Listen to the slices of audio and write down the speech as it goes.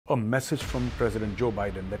a message from President Joe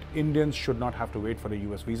Biden that Indians should not have to wait for a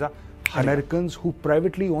US visa. Americans who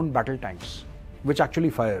privately own battle tanks, which actually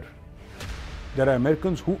fire. There are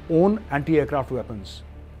Americans who own anti-aircraft weapons.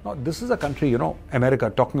 Now, this is a country, America,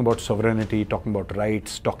 talking about sovereignty, talking about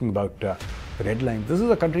rights, talking about red lines. This is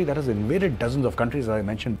a country that has invaded dozens of countries, as I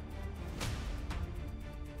mentioned.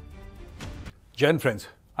 Jai friends,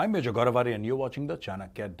 I'm Major Gaurav Arya and you're watching the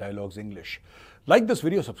Chanakya Dialogues English. Like this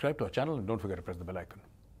video, subscribe to our channel and don't forget to press the bell icon.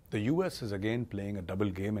 The US is again playing a double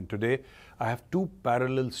game, and today I have two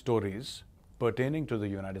parallel stories pertaining to the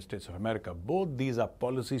United States of America. Both these are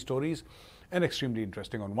policy stories and extremely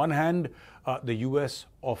interesting. On one hand, the US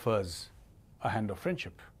offers a hand of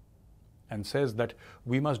friendship and says that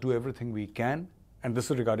we must do everything we can, and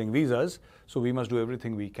this is regarding visas, so we must do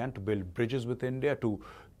everything we can to build bridges with India, to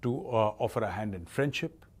offer a hand in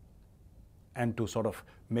friendship and to sort of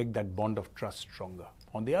make that bond of trust stronger.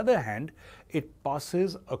 On the other hand, it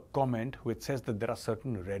passes a comment which says that there are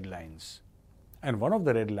certain red lines. And one of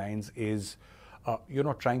the red lines is,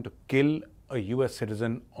 trying to kill a US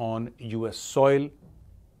citizen on US soil.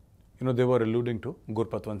 They were alluding to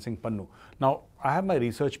Gurpatwan Singh Pannun. Now, I have my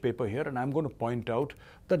research paper here and I'm going to point out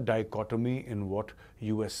the dichotomy in what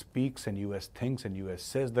US speaks and US thinks and US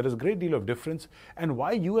says. There is a great deal of difference, and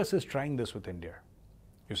why US is trying this with India.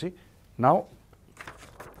 You see? Now,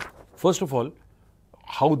 first of all,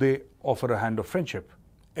 how they offer a hand of friendship.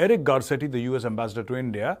 Eric Garcetti, the US ambassador to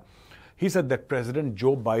India, he said that President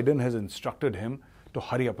Joe Biden has instructed him to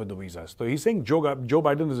hurry up with the visas. So he's saying Joe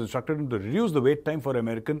Biden has instructed him to reduce the wait time for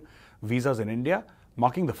American visas in India,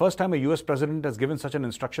 marking the first time a US president has given such an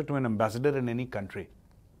instruction to an ambassador in any country.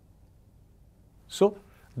 So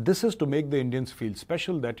this is to make the Indians feel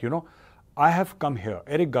special that, I have come here.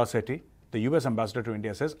 Eric Garcetti, the US ambassador to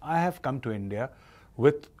India, says, I have come to India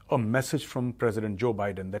with a message from President Joe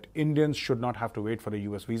Biden that Indians should not have to wait for a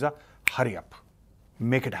US visa. Hurry up.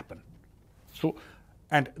 Make it happen. So,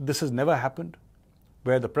 and this has never happened,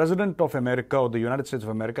 where the President of America or the United States of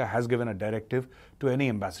America has given a directive to any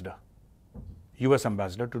ambassador, US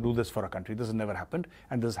ambassador, to do this for a country. This has never happened,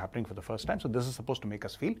 and this is happening for the first time. So this is supposed to make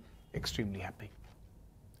us feel extremely happy.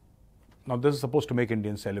 Now, this is supposed to make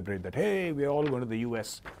Indians celebrate that, hey, we are all going to the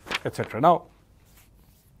US, etc. Now,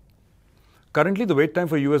 currently, the wait time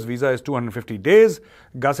for US visa is 250 days.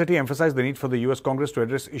 Garcetti emphasized the need for the US Congress to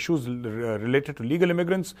address issues related to legal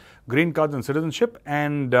immigrants, green cards and citizenship.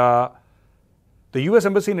 And the US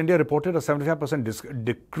Embassy in India reported a 75%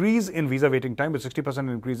 decrease in visa waiting time, with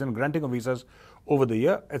 60% increase in granting of visas over the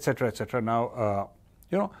year, etc., etc. Now,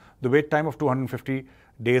 the wait time of 250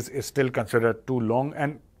 days is still considered too long,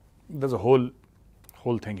 and there's a whole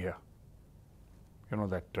thing here.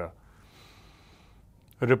 That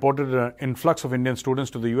reported an influx of Indian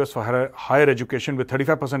students to the US for higher education, with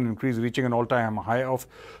 35% increase, reaching an all-time high of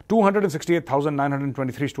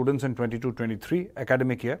 268,923 students in 22-23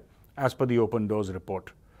 academic year, as per the Open Doors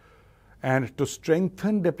report. And to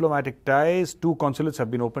strengthen diplomatic ties, 2 consulates have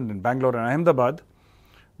been opened in Bangalore and Ahmedabad,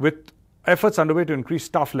 with efforts underway to increase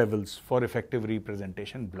staff levels for effective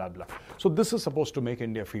representation, blah, blah. So this is supposed to make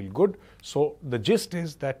India feel good. So the gist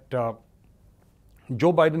is that Joe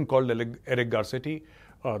Biden called Eric Garcetti,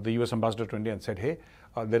 the US ambassador to India, and said, hey,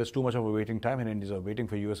 there is too much of a waiting time and Indians are waiting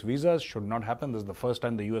for US visas. Should not happen. This is the first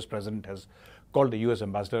time the US president has called the US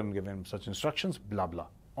ambassador and given him such instructions, blah, blah.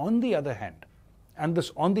 On the other hand, and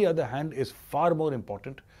this on the other hand is far more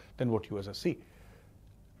important than what US has. See,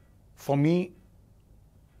 for me,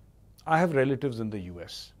 I have relatives in the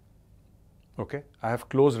US. Okay? I have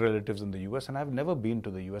close relatives in the US, and I've never been to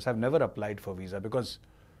the US. I've never applied for visa because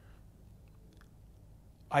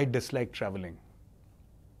I dislike traveling.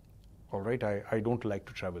 All right? I don't like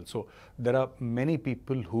to travel. So there are many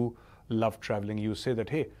people who love traveling. You say that,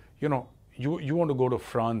 hey, you want to go to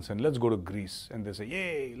France and let's go to Greece. And they say,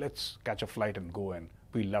 yay, let's catch a flight and go, and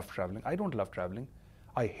we love traveling. I don't love traveling.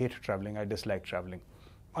 I hate traveling. I dislike traveling.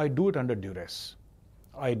 I do it under duress.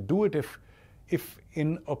 I do it if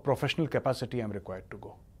in a professional capacity I'm required to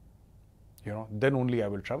go. Then only I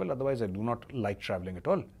will travel. Otherwise, I do not like traveling at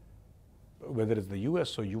all, whether it's the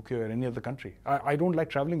US or UK or any other country. I don't like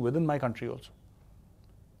traveling within my country also.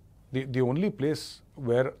 The only place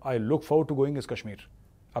where I look forward to going is Kashmir.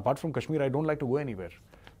 Apart from Kashmir, I don't like to go anywhere.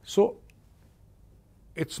 So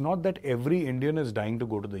it's not that every Indian is dying to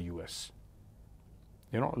go to the US,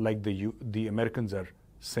 like the Americans are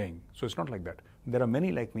saying. So it's not like that. There are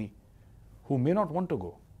many like me who may not want to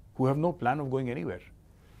go, who have no plan of going anywhere.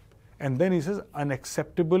 And then he says,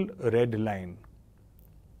 unacceptable red line.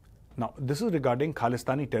 Now, this is regarding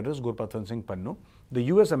Khalistani terrorist Gurpatwan Singh Pannun. the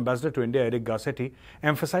US ambassador to India, Eric Garcetti,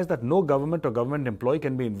 emphasized that no government or government employee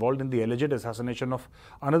can be involved in the alleged assassination of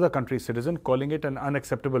another country's citizen, calling it an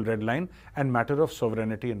unacceptable red line and matter of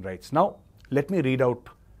sovereignty and rights. Now, let me read out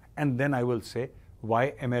and then I will say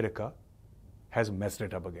why America has messed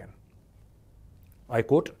it up again. I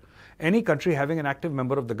quote, "Any country having an active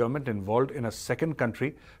member of the government involved in a second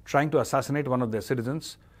country trying to assassinate one of their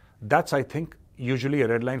citizens, that's, I think, usually a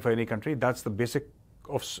red line for any country. That's the basic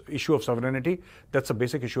issue of sovereignty. That's a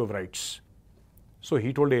basic issue of rights." So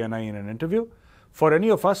he told ANI in an interview, "For any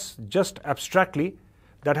of us, just abstractly,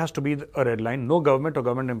 that has to be a red line. No government or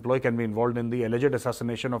government employee can be involved in the alleged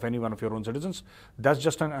assassination of any one of your own citizens. That's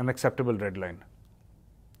just an unacceptable red line."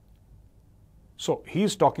 So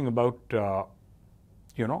he's talking about,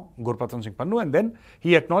 Gurpatwan Singh Pannu, and then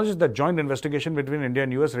he acknowledged the joint investigation between India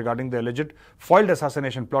and US regarding the alleged foiled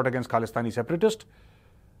assassination plot against Khalistani separatist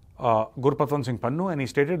Gurpatwan Singh Pannu, and he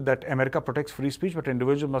stated that America protects free speech, but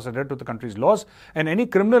individuals must adhere to the country's laws, and any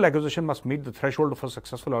criminal accusation must meet the threshold of a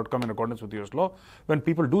successful outcome in accordance with US law. When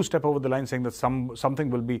people do step over the line saying that something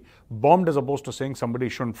will be bombed as opposed to saying somebody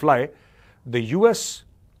shouldn't fly, the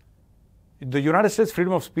United States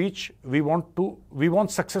freedom of speech, we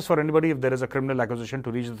want success for anybody if there is a criminal accusation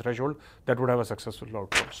to reach the threshold that would have a successful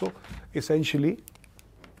outcome. So essentially,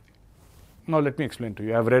 now let me explain to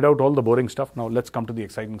you. I've read out all the boring stuff. Now let's come to the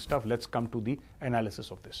exciting stuff. Let's come to the analysis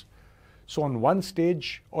of this. So on one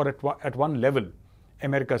stage or at one level,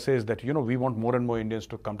 America says that, we want more and more Indians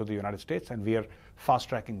to come to the United States and we are fast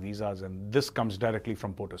tracking visas, and this comes directly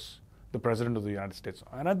from POTUS, the President of the United States.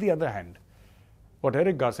 And at the other hand, what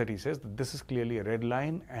Eric Garcetti says, that this is clearly a red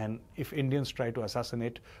line, and if Indians try to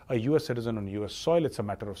assassinate a US citizen on US soil, it's a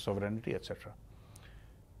matter of sovereignty, etc.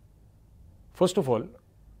 First of all,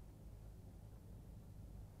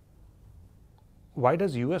 why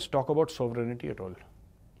does US talk about sovereignty at all?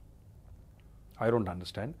 I don't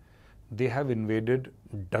understand. They have invaded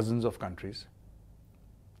dozens of countries.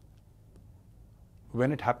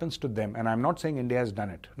 When it happens to them, and I'm not saying India has done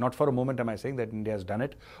it, not for a moment am I saying that India has done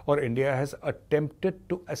it or India has attempted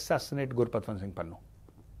to assassinate Gurpatwan Singh Pannu.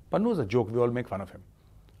 Pannu is a joke, we all make fun of him.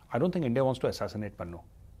 I don't think India wants to assassinate Pannu,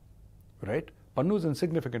 right? Pannu is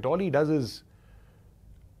insignificant. All he does is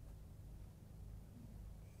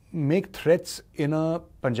make threats in a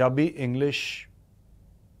Punjabi, English,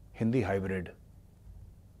 Hindi hybrid.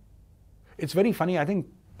 It's very funny. I think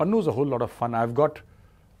Pannu is a whole lot of fun. I've got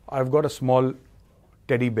a small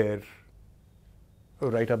teddy bear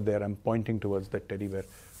right up there. I'm pointing towards that teddy bear.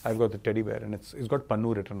 I've got the teddy bear and it's got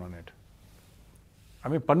Pannu written on it. I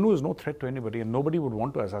mean, Pannu is no threat to anybody and nobody would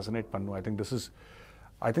want to assassinate Pannu.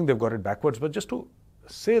 I think they've got it backwards. But just to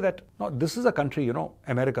say that, no, this is a country,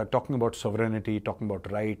 America, talking about sovereignty, talking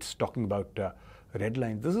about rights, talking about red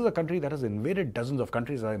lines. This is a country that has invaded dozens of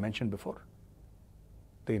countries, as I mentioned before.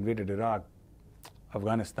 They invaded Iraq,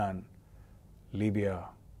 Afghanistan, Libya,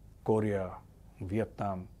 Korea,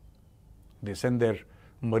 Vietnam. They send their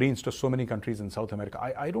Marines to so many countries in South America.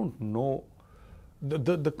 I don't know.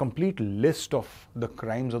 The complete list of the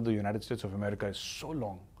crimes of the United States of America is so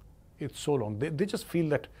long. It's so long. They just feel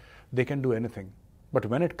that they can do anything. But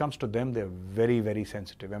when it comes to them, they're very, very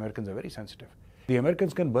sensitive. Americans are very sensitive. The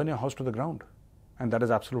Americans can burn your house to the ground, and that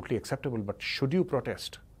is absolutely acceptable. But should you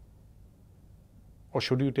protest, or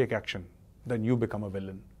should you take action, then you become a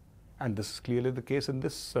villain. And this is clearly the case in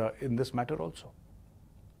this matter also.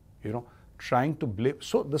 Trying to blame.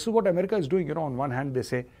 So this is what America is doing. On one hand, they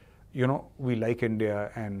say, we like India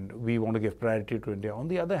and we want to give priority to India. On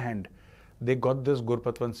the other hand, they got this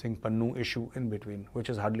Gurpatwan Singh Pannu issue in between, which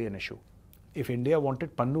is hardly an issue. If India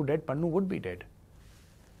wanted Pannu dead, Pannu would be dead.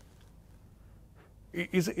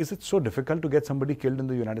 Is it so difficult to get somebody killed in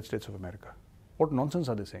the United States of America? What nonsense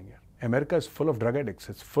are they saying here? America is full of drug addicts.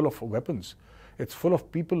 It's full of weapons. It's full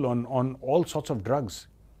of people on all sorts of drugs.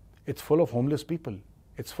 It's full of homeless people.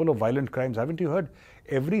 It's full of violent crimes. Haven't you heard?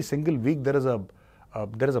 Every single week there is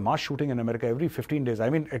a mass shooting in America. Every 15 days. I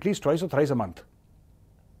mean, at least twice or thrice a month.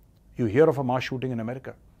 You hear of a mass shooting in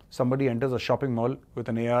America. Somebody enters a shopping mall with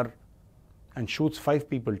an AR and shoots 5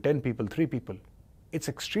 people, 10 people, 3 people. It's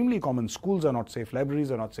extremely common. Schools are not safe.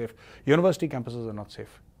 Libraries are not safe. University campuses are not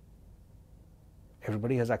safe.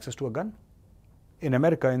 Everybody has access to a gun. In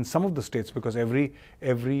America, in some of the states, because every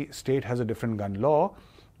state has a different gun law,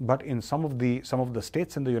 but in some of the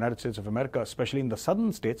states in the United States of America, especially in the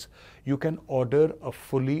southern states, you can order a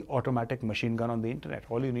fully automatic machine gun on the internet.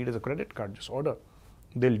 All you need is a credit card. Just order.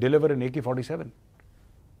 They'll deliver an AK-47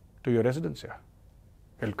 to your residence here.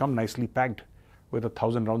 It'll come nicely packed with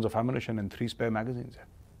 1,000 rounds of ammunition and 3 spare magazines.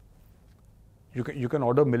 You can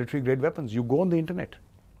order military grade weapons. You go on the internet.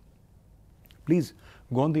 Please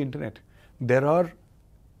go on the internet. There are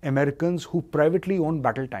Americans who privately own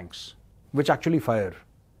battle tanks, which actually fire.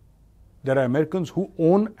 There are Americans who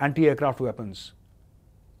own anti-aircraft weapons.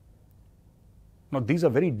 Now, these are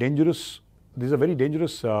very dangerous. These are very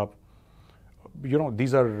dangerous.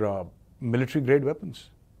 These are military-grade weapons,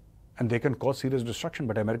 and they can cause serious destruction.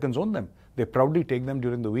 But Americans own them. They proudly take them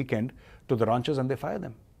during the weekend to the ranches and they fire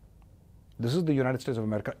them. This is the United States of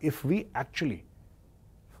America. If we actually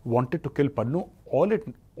wanted to kill Pannun,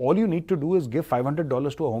 all you need to do is give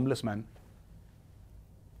 $500 to a homeless man.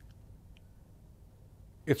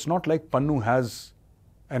 It's not like Pannun has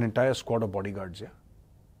an entire squad of bodyguards, yeah?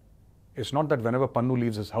 It's not that whenever Pannun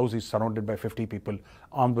leaves his house, he's surrounded by 50 people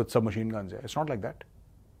armed with submachine guns, yeah? It's not like that.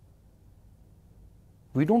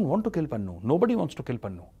 We don't want to kill Pannun. Nobody wants to kill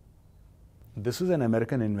Pannun. This is an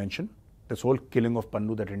American invention, this whole killing of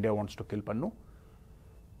Pannun, that India wants to kill Pannun.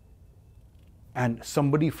 And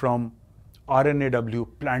somebody from RNAW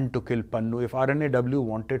planned to kill Pannun. If RNAW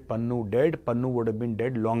wanted Pannun dead, Pannun would have been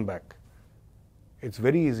dead long back. It's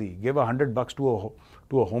very easy. Give $100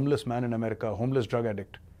 to a homeless man in America, a homeless drug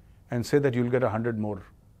addict, and say that you'll get 100 more.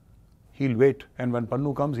 He'll wait, and when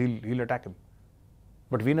Pannun comes, he'll attack him.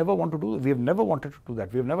 But we never want to do. We have never wanted to do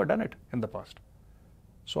that. We have never done it in the past.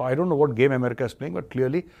 So I don't know what game America is playing, but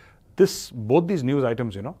clearly, both these news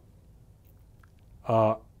items,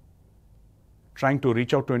 trying to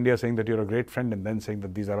reach out to India, saying that you're a great friend, and then saying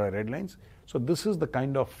that these are our red lines. So this is the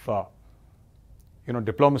kind of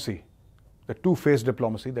diplomacy, the two-faced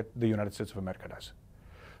diplomacy that the United States of America does.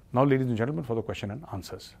 Now, ladies and gentlemen, for the question and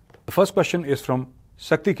answers. The first question is from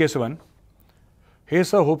Sakti Kesavan. Hey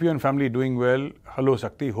sir, hope you and family are doing well. Hello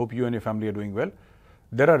Sakti, hope you and your family are doing well.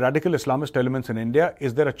 There are radical Islamist elements in India.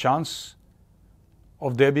 Is there a chance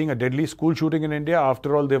of there being a deadly school shooting in India?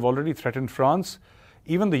 After all, they've already threatened France.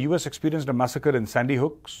 Even the US experienced a massacre in Sandy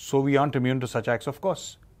Hook, so we aren't immune to such acts. Of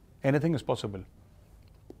course, anything is possible.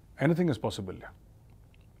 Anything is possible. Yeah.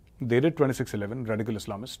 They did 26/11, radical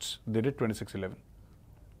Islamists. They did 26/11.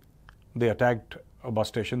 They attacked a bus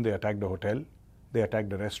station, they attacked a hotel, they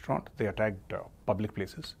attacked a restaurant, they attacked public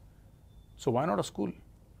places. So why not a school?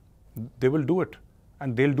 They will do it,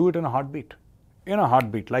 and they'll do it in a heartbeat. In a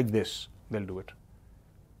heartbeat, like this, they'll do it.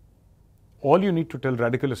 All you need to tell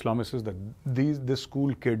radical Islamists is that these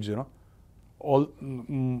school kids, all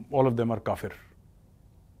of them are kafir.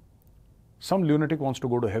 Some lunatic wants to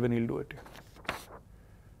go to heaven, he'll do it.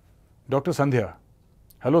 Dr. Sandhya.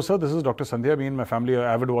 Hello sir, this is Dr. Sandhya. Me and my family are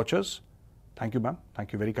avid watchers. Thank you, ma'am.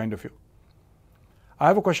 Thank you, very kind of you. I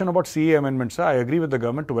have a question about CA amendments, sir. I agree with the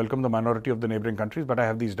government to welcome the minority of the neighboring countries, but I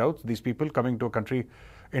have these doubts. These people coming to a country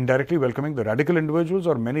indirectly welcoming the radical individuals,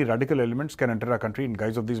 or many radical elements can enter our country in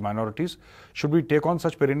guise of these minorities. Should we take on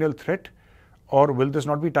such perennial threat, or will this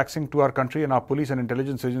not be taxing to our country and our police and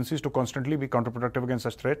intelligence agencies to constantly be counterproductive against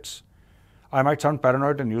such threats? I might sound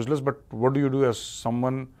paranoid and useless, but what do you do as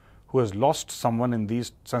someone who has lost someone in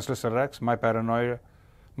these senseless attacks? My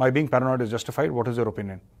being paranoid is justified. What is your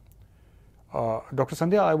opinion? Dr.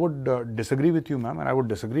 Sandhya, I would disagree with you, ma'am, and I would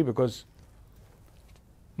disagree because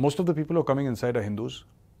most of the people who are coming inside are Hindus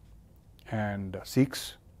and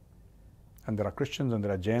Sikhs, and there are Christians, and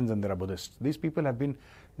there are Jains, and there are Buddhists. These people have been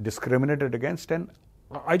discriminated against, and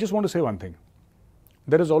I just want to say one thing.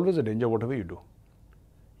 There is always a danger whatever you do.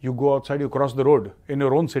 You go outside, you cross the road in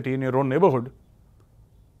your own city, in your own neighborhood,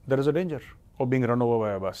 there is a danger of being run over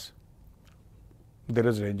by a bus. There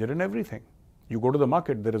is danger in everything. You go to the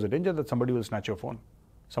market, there is a danger that somebody will snatch your phone.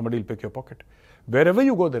 Somebody will pick your pocket. Wherever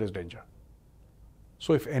you go, there is danger.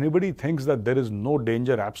 So if anybody thinks that there is no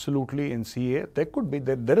danger absolutely in CA, there could be.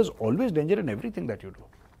 There is always danger in everything that you do.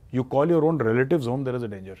 You call your own relatives home, there is a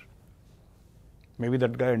danger. Maybe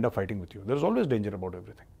that guy end up fighting with you. There is always danger about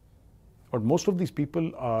everything. But most of these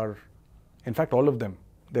people are, in fact all of them,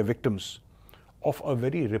 they're victims of a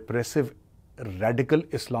very repressive, radical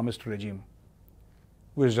Islamist regime,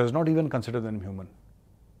 which does not even consider them human.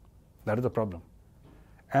 That is the problem.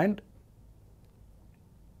 And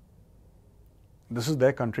this is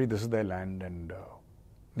their country, this is their land, and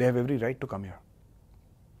they have every right to come here.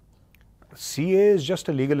 CA is just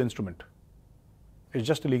a legal instrument. It's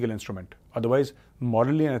just a legal instrument. Otherwise,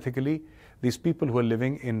 morally and ethically, these people who are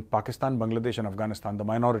living in Pakistan, Bangladesh and Afghanistan, the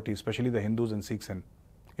minorities, especially the Hindus and Sikhs and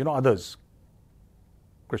others,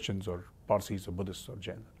 Christians or Parsis or Buddhists or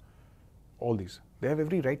Jains, all these, they have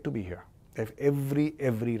every right to be here. They have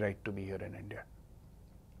every right to be here in India.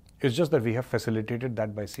 It's just that we have facilitated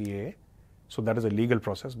that by CAA. So that is a legal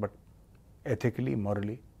process, but ethically,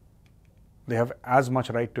 morally, they have as much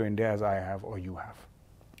right to India as I have or you have.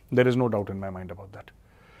 There is no doubt in my mind about that.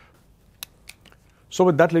 So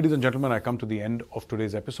with that, ladies and gentlemen, I come to the end of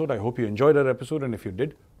today's episode. I hope you enjoyed our episode, and if you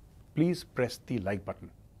did, please press the like button.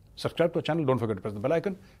 Subscribe to our channel. Don't forget to press the bell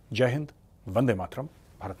icon. Jai Hind, Vande Mataram,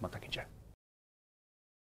 Bharat Mata ki Jai.